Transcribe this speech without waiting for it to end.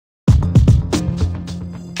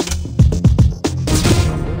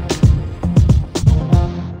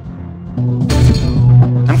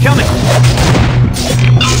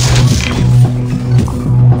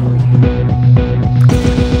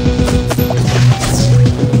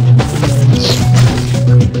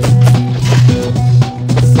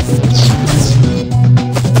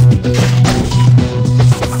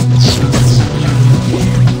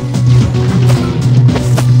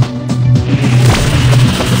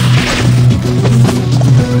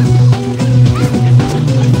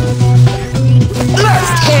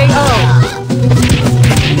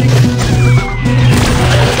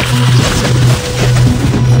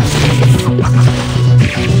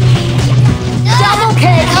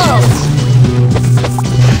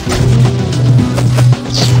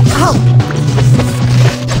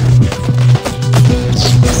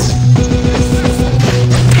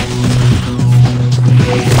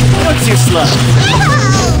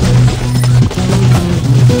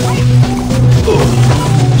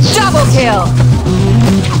kill.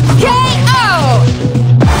 KO!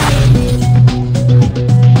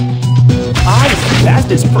 I am the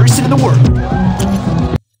fastest person in the world.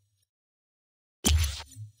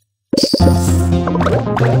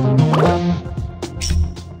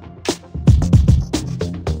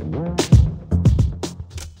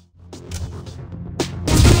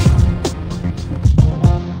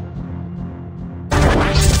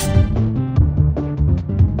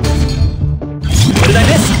 What did I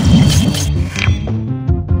miss?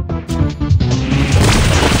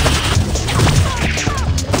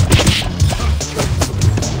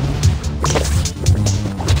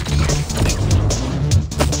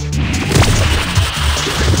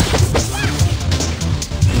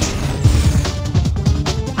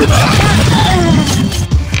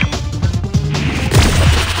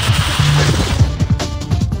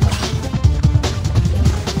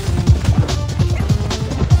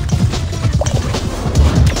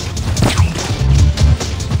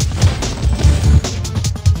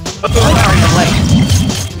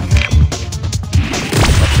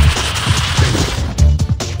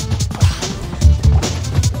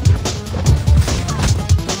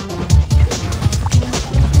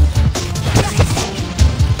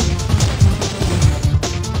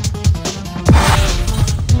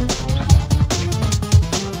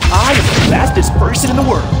 I am the fastest person in the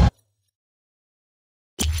world.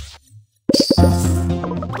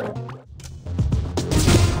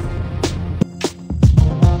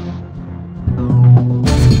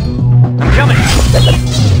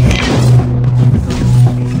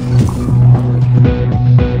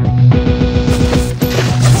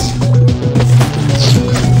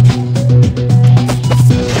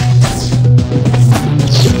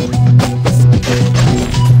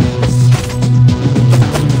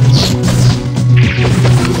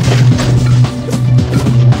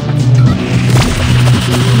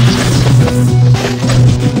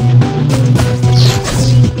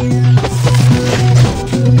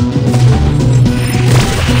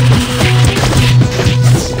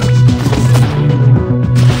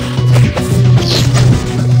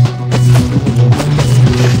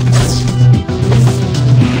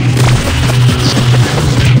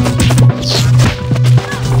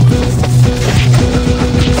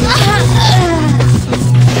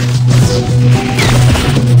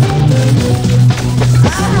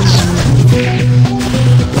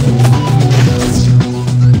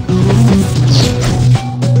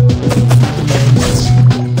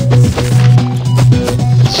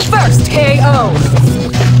 First KO!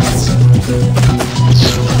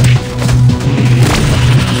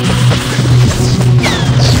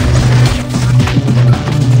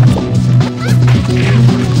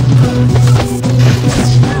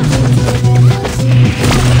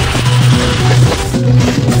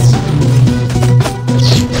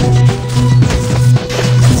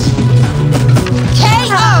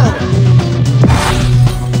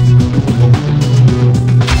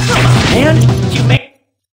 And you may.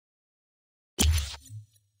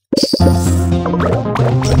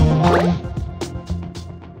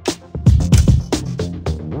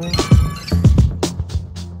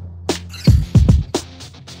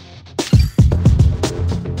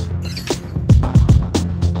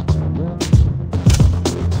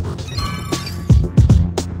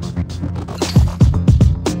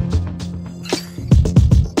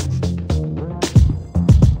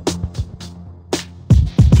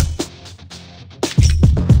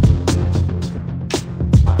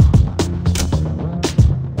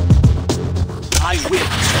 I will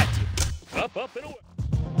protect you. Up, and away.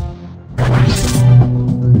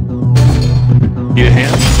 Need a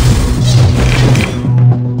hand?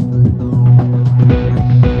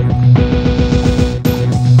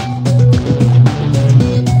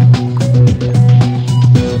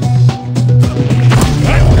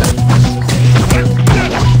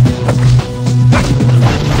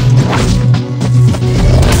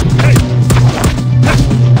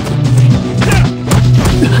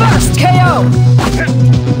 First KO!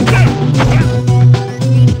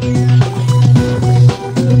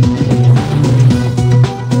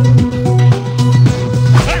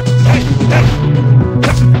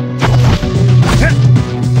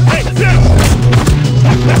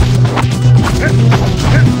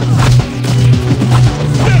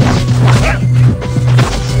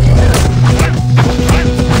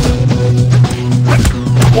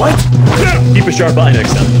 What? Keep a sharp eye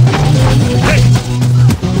next time.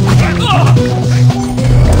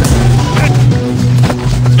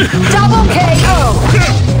 Double KO!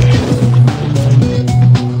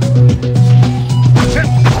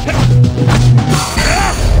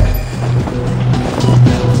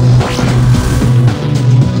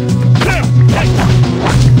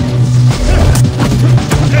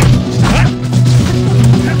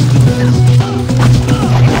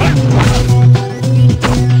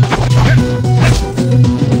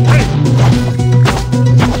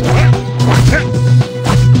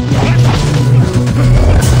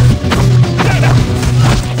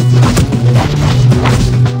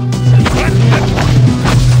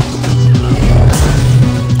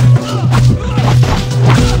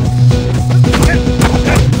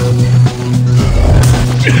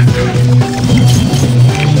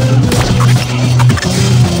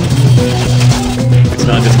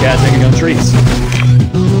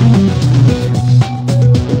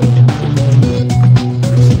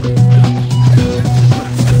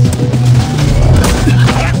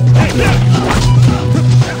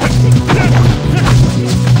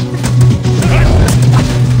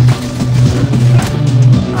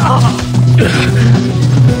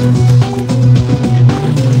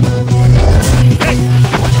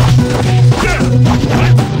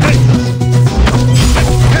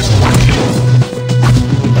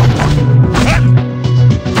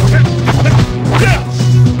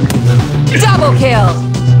 kill.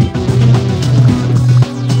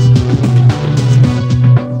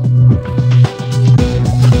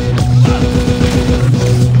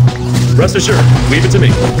 Rest assured, leave it to me.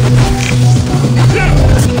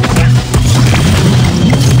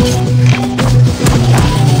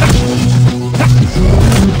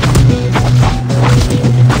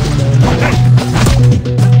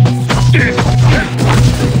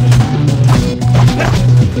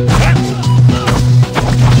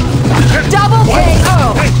 Double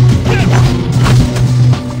KO.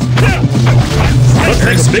 Let's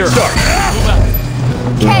make a big start.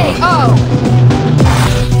 KO.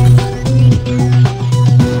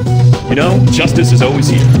 You know, justice is always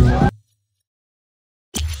here.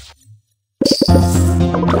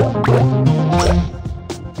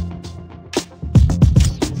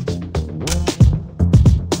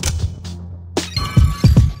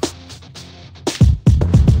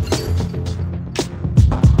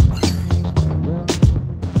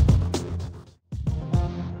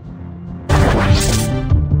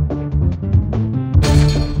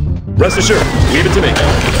 Rest assured, leave it to me.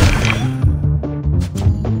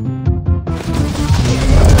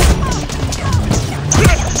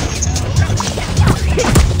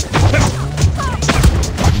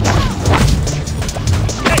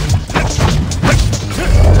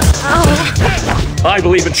 I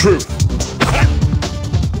believe in truth.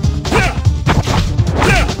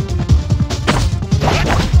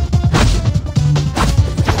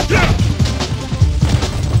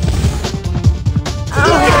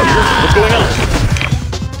 What's going on?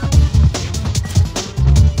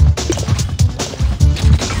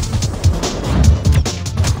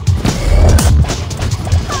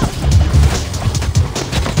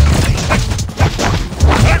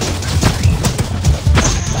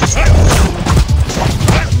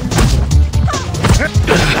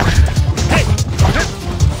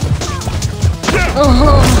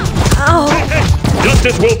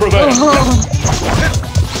 Justice will prevail.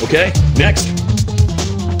 Okay, next.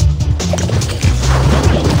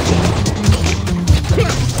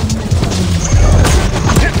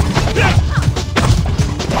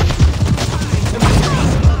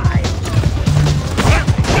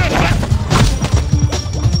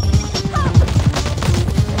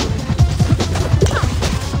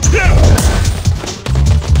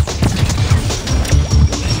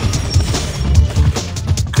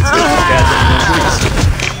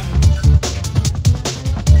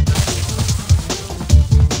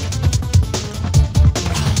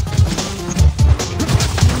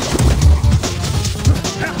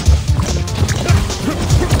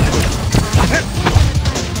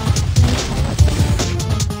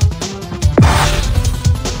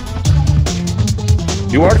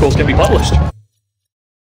 New articles can be published.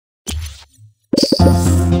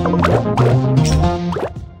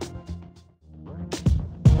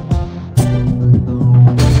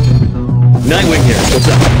 Nightwing here. What's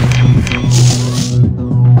up?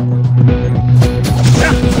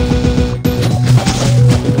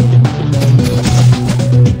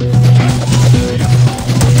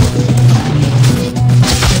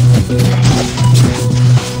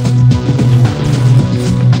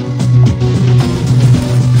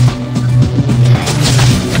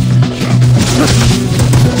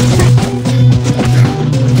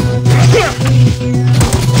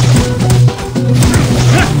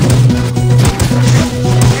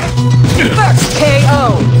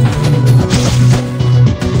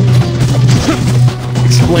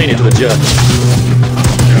 Explain it to the judge.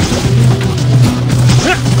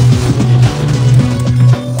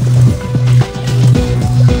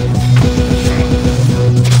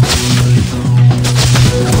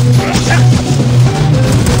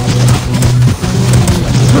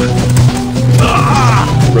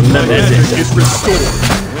 Remember this is restored.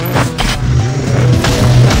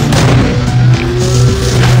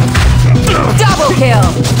 Double kill.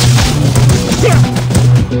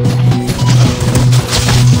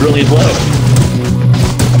 Brilliant blow.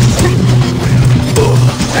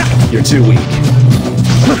 You're too weak.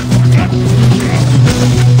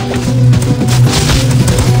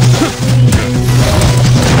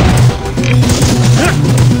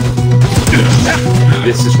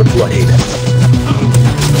 This is what blood ate.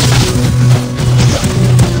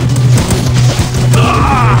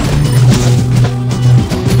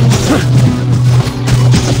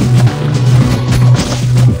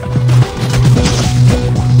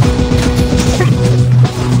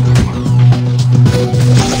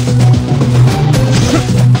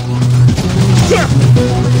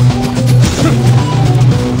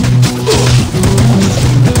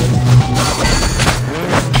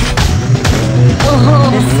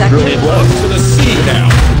 Brilliant blow. To the sea now.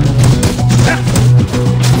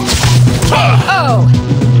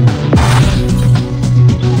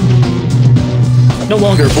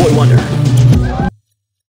 longer Boy Wonder.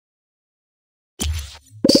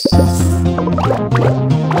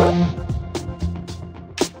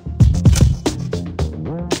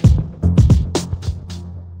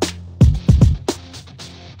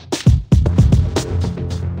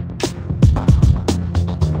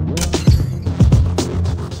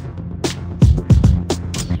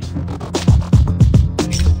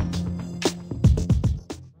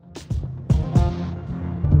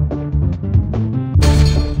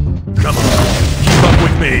 Come on, keep up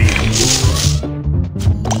with me.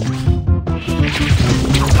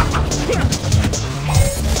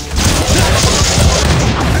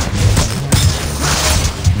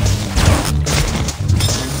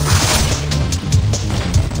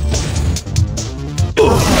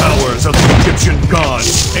 Powers of the Egyptian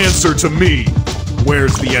gods, answer to me.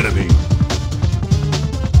 Where's the enemy?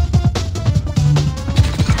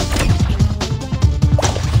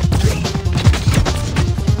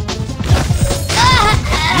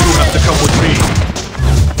 You have to come with me.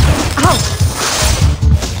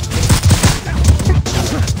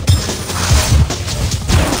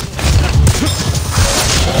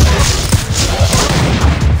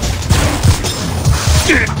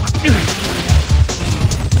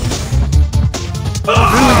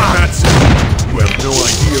 That's it. You have no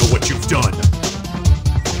idea what you've done.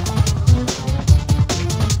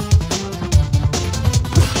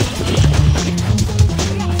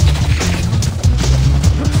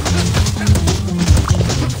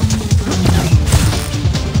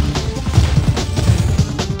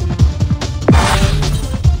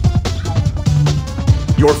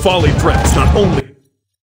 Your folly threatens not only...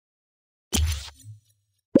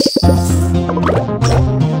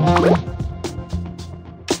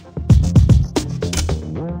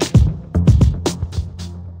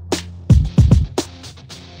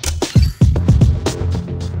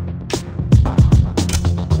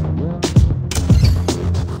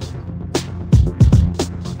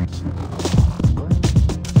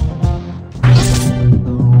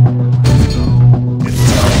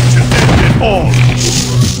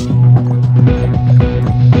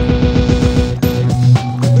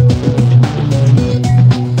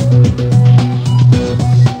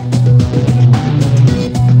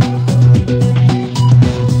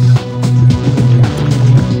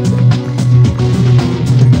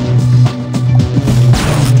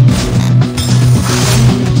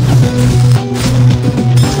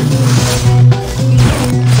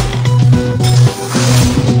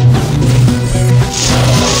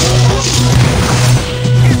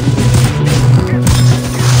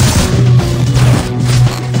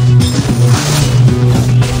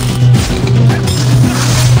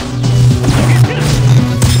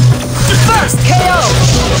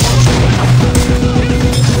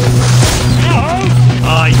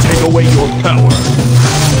 away your power.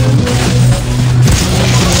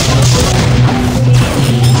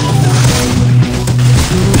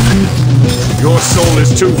 Your soul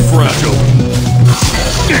is too fragile.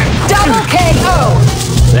 Double KO!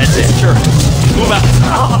 That's it, sure. Move out.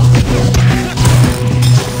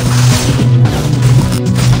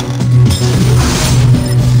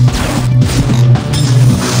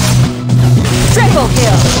 Triple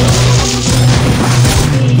kill!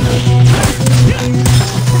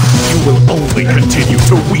 You will only continue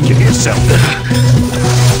to weaken yourself.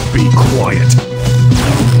 Be quiet.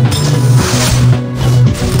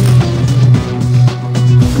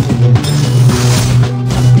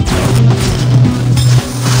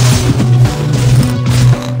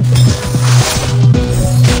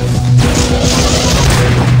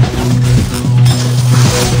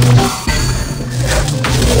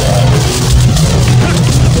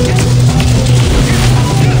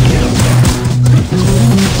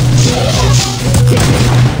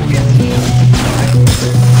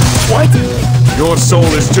 Your soul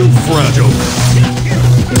is too fragile.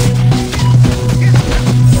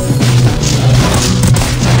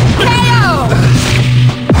 KO!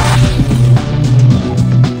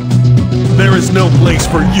 There is no place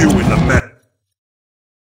for you in the match.